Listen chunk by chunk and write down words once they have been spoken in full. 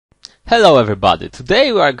Hello everybody,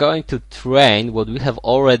 today we are going to train what we have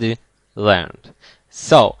already learned.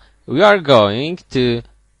 So, we are going to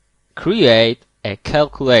create a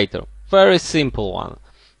calculator, very simple one.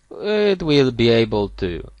 It will be able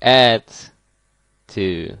to add,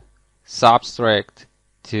 to subtract,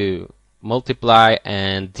 to multiply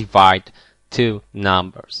and divide two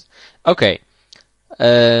numbers. Okay,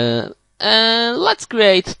 and let's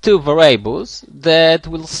create two variables that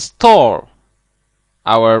will store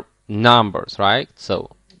our numbers, right?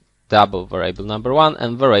 So double variable number 1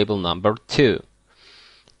 and variable number 2.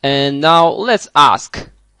 And now let's ask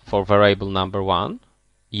for variable number 1,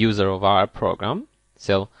 user of our program.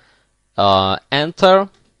 So enter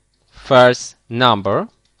first number.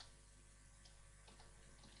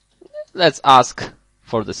 Let's ask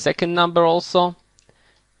for the second number also,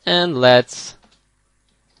 and let's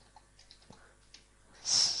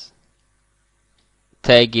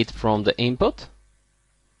take it from the input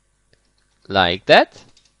like that.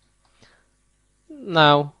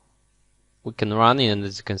 Now we can run it, and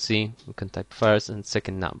as you can see, we can type first and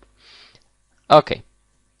second number. Okay,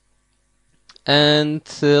 and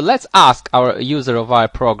let's ask our user of our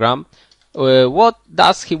program what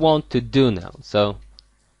does he want to do now. So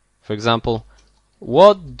for example,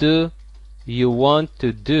 what do you want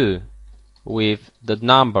to do with the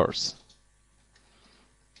numbers?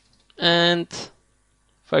 And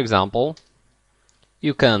for example,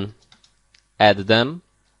 you can add them,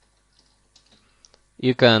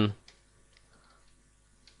 you can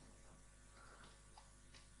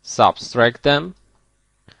subtract them,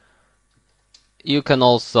 you can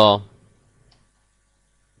also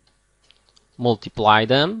multiply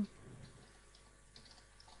them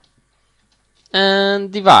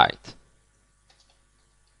and divide.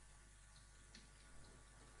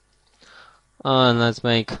 And let's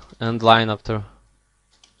make end line after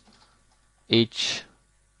each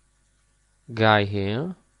guy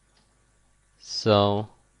here, so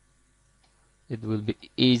it will be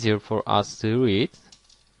easier for us to read.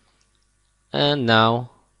 And now,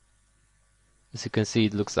 as you can see,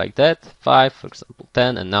 it looks like that. 5, for example,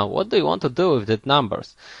 10. And now, what do you want to do with that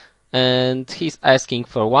numbers? And he's asking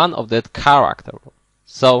for one of that character.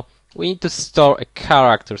 So we need to store a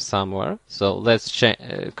character somewhere. So let's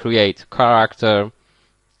create character,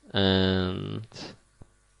 and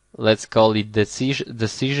let's call it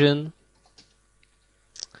decision.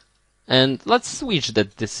 And let's switch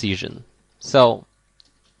that decision. So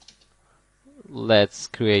let's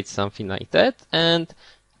create something like that. And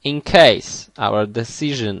in case our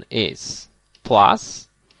decision is plus,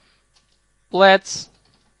 let's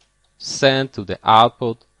send to the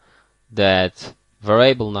output that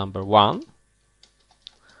variable number 1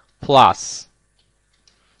 plus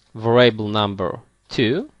variable number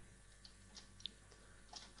 2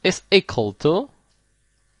 is equal to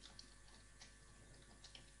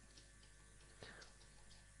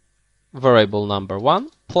variable number 1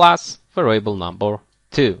 plus variable number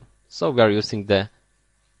 2. So we are using the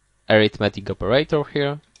arithmetic operator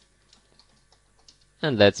here.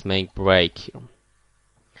 And let's make break here.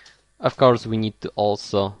 Of course, we need to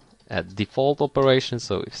also add default operation.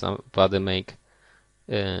 So if somebody make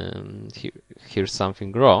here's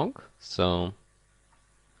something wrong, so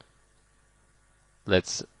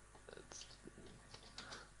let's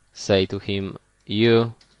say to him,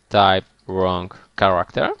 you type wrong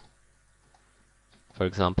character, for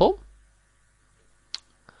example.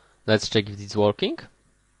 Let's check if it's working.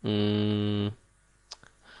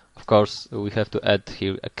 Of course, we have to add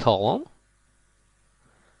here a column.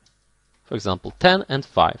 For example, 10 and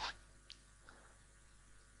 5.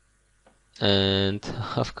 And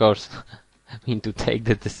of course, we need to take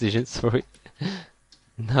the decision, sorry.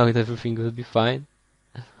 Now everything will be fine.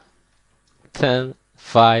 10,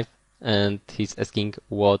 5, and he's asking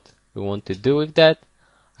what we want to do with that.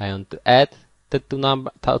 I want to add the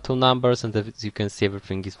two numbers, and as you can see,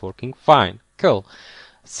 everything is working fine. Cool.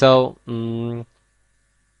 So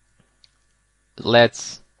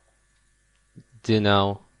let's do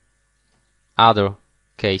now other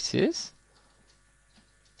cases.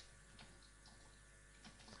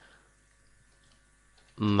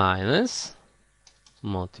 Minus,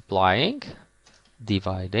 multiplying,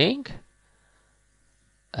 dividing,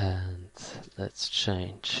 and let's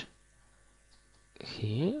change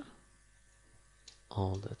here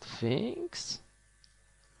all the things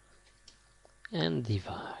and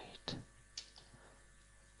divide.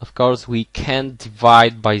 Of course, we can't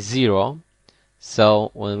divide by 0,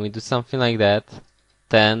 so when we do something like that,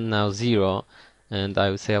 10 now 0, and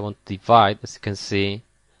I would say I want to divide, as you can see,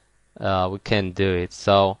 we can't do it.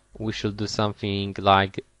 So we should do something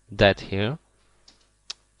like that here.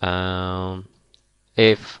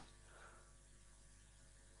 If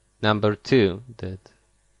number 2 that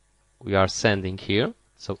we are sending here.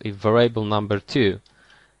 So if variable number 2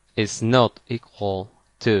 is not equal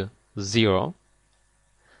to 0,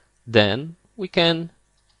 then we can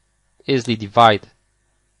easily divide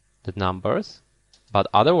the numbers, but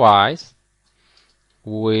otherwise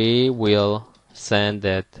we will send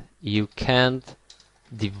that you can't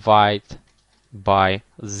divide by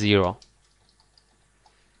 0.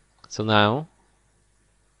 So now,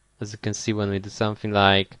 as you can see, when we do something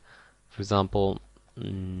like, for example,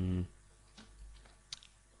 10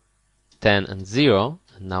 and 0,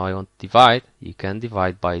 and now I want to divide, you can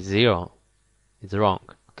divide by 0. It's wrong,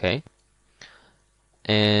 okay?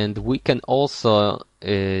 And we can also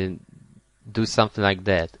do something like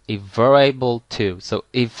that. If variable 2, so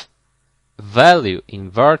if value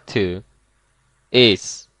in var2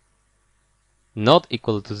 is not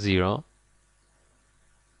equal to 0,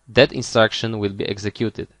 that instruction will be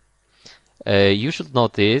executed. You should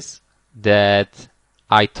notice that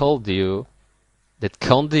I told you that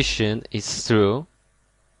condition is true,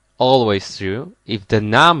 always true, if the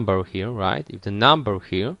number here, right, if the number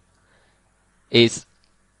here is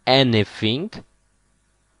anything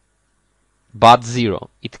but 0.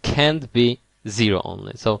 It can't be 0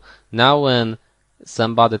 only. So now when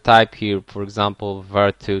somebody type here, for example,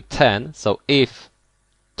 var2 10, so if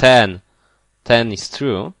 10 is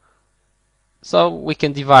true, so we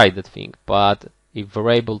can divide that thing. But if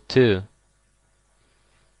variable 2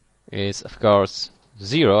 is of course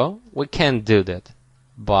 0, we can't do that.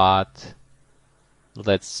 But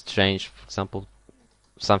let's change, for example,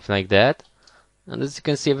 something like that. And as you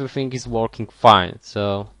can see, everything is working fine.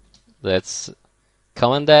 So let's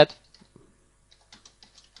comment that.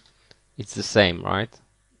 It's the same, right?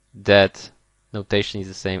 That notation is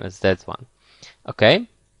the same as that one. Okay.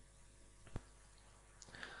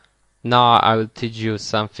 Now I will teach you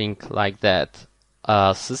something like that.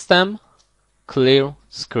 System clear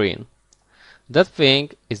screen. That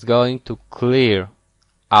thing is going to clear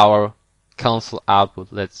our console output.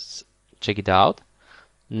 Let's check it out.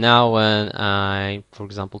 Now when I, for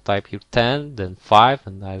example, type here 10, then 5,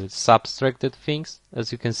 and I will subtract that things,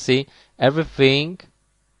 as you can see, everything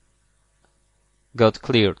got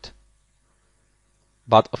cleared.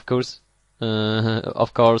 But of course,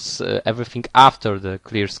 everything after the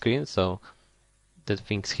clear screen, so the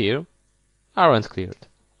things here, aren't cleared.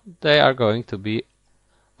 They are going to be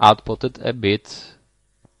outputted a bit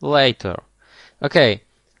later. Okay.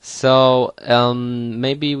 So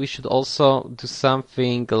maybe we should also do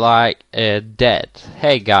something like that.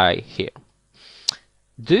 Hey guy here,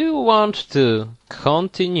 do you want to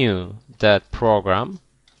continue that program?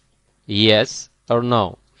 Yes or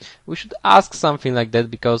no? We should ask something like that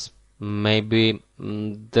because maybe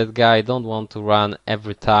that guy don't want to run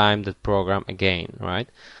every time that program again, right?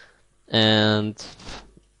 And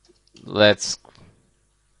let's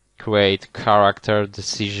create character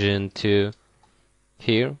decision to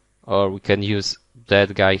here, or we can use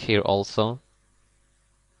that guy here also,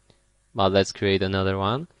 but let's create another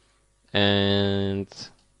one and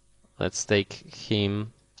let's take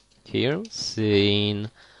him here, scene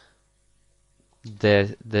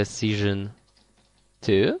the decision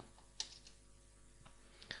 2,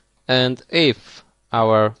 and if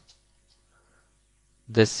our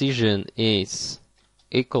decision is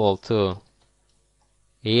equal to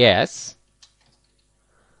yes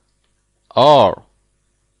or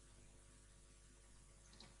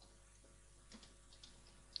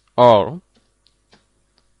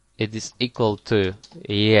it is equal to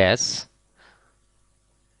yes,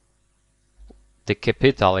 the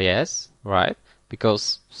capital yes, right?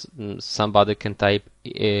 Because somebody can type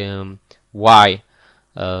y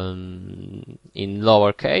in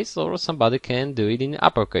lowercase, or somebody can do it in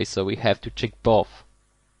uppercase, so we have to check both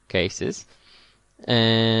cases.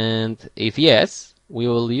 And if yes, we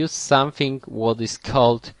will use something what is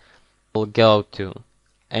called go to,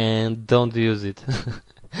 and don't use it.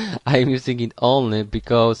 I'm using it only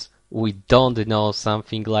because we don't know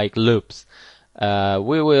something like loops.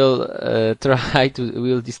 We will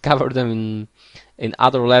we'll discover them in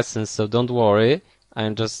other lessons, so don't worry.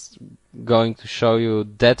 I'm just going to show you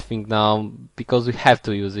that thing now because we have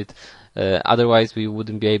to use it. Otherwise we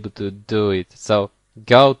wouldn't be able to do it. So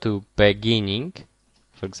go to beginning,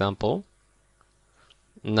 for example.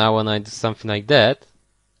 Now when I do something like that,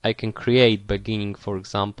 I can create beginning, for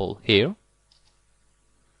example, here.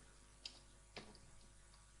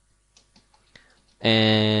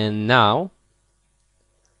 And now,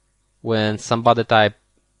 when somebody type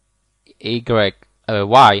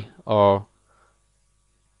y or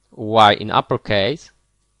y in uppercase,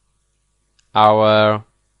 our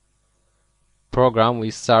program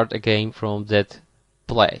will start again from that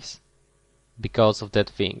place because of that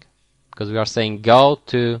thing, because we are saying go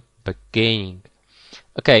to beginning.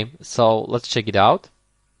 Okay, so let's check it out.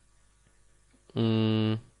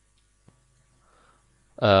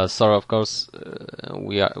 Sorry, of course,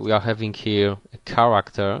 we are having here a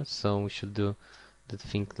character, so we should do the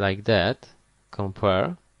thing like that.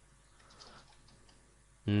 Compare.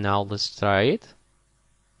 Now let's try it.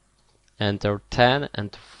 Enter 10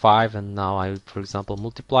 and 5, and now I, for example,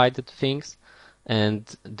 multiply the things. And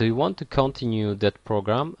do you want to continue that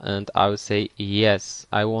program? And I will say yes,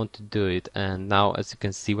 I want to do it. And now, as you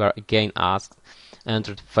can see, we are again asked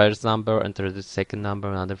enter the first number, enter the second number,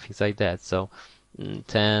 and other things like that. So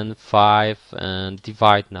 10, 5, and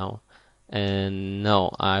divide now. And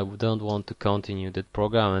no, I don't want to continue that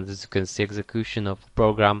program. And as you can see, execution of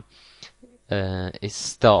program is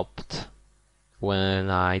stopped when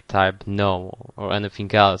I type no or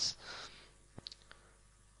anything else.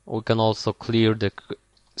 We can also clear the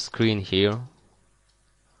screen here,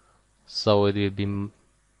 so it will be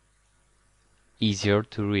easier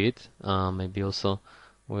to read. Maybe also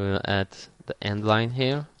we'll add the end line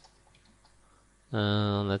here.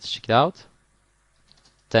 Let's check it out.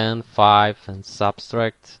 10, 5, and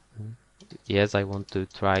subtract. Yes, I want to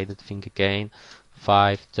try that thing again.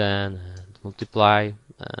 5, 10, and multiply.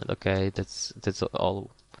 And okay, that's all.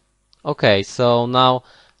 Okay, so now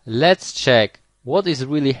let's check what is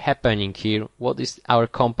really happening here. What is our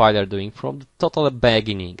compiler doing from the total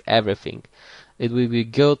beginning, everything. It will be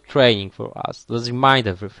good training for us. Let's remind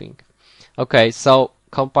everything. Okay, so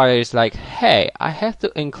compiler is like, hey, I have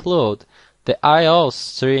to include the IO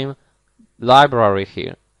stream library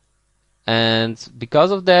here. And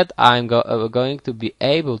because of that, I'm going to be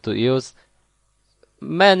able to use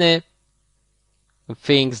many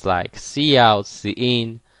things like cout,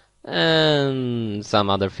 cin, and some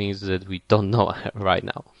other things that we don't know right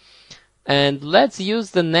now. And let's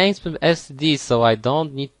use the namespace std, so I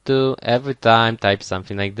don't need to every time type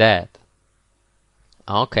something like that.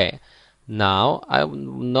 Okay, now I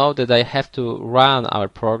know that I have to run our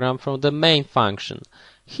program from the main function.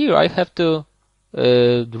 Here I have to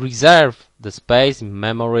reserve the space in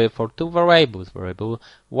memory for two variables, variable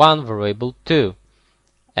 1, variable 2.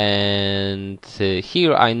 And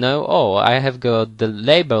here I know, oh, I have got the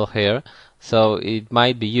label here, so it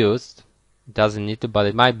might be used. It doesn't need to, but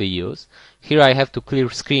it might be used. Here I have to clear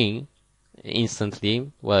screen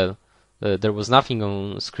instantly. Well, there was nothing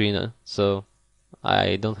on screen, so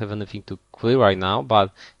I don't have anything to clear right now,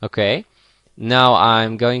 but okay. Now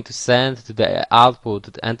I'm going to send to the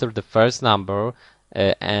output, enter the first number,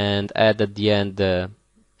 and add at the end the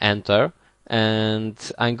enter. And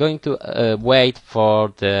I'm going to wait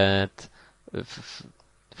for that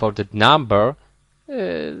number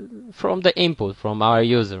from the input from our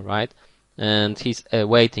user, right? And he's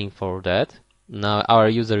waiting for that. Now our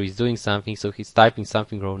user is doing something, so he's typing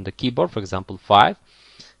something on the keyboard, for example 5.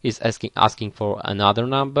 He's asking for another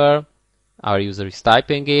number. Our user is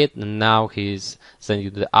typing it, and now he's sending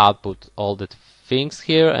the output all the things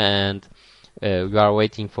here, and we are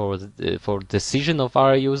waiting for decision of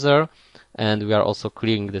our user. And we are also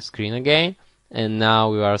clearing the screen again, and now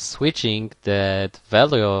we are switching that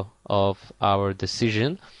value of our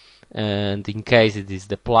decision, and in case it is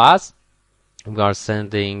the plus, we are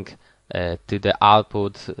sending to the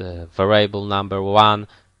output variable number 1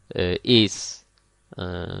 is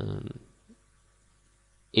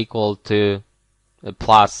equal to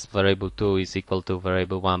plus variable 2 is equal to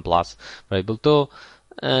variable 1 plus variable 2.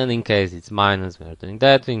 And in case it's minus, we are doing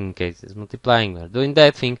that thing. In case it's multiplying, we are doing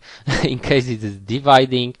that thing. In case it is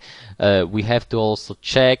dividing, we have to also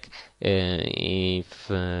check if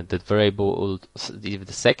that variable, if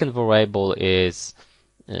the second variable is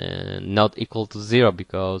not equal to 0,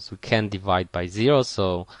 because we can divide by 0.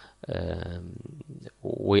 So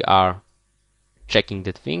we are checking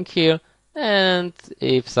that thing here. And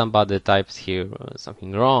if somebody types here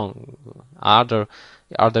something wrong, other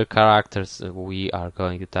characters, we are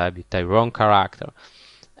going to type the wrong character.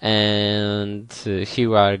 And here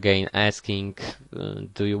we are again asking,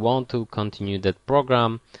 do you want to continue that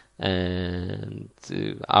program? And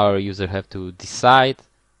our user have to decide.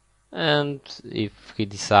 And if he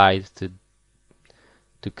decides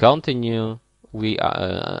to continue,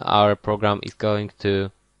 our program is going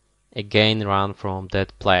to again run from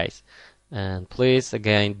that place. And please,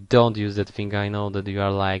 again, don't use that thing. I know that you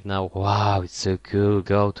are like now, wow, it's so cool,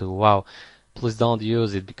 go to wow. Please don't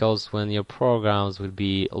use it, because when your programs will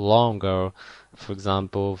be longer, for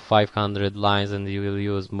example, 500 lines, and you will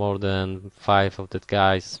use more than 5 of that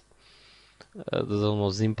guys, it's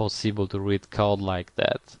almost impossible to read code like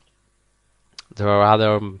that. There are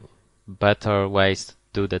other better ways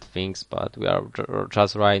do that things, but we are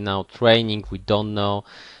just right now training. We don't know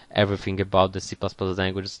everything about the C++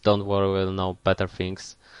 language. Don't worry, we'll know better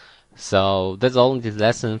things. So that's all in this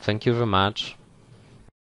lesson. Thank you very much.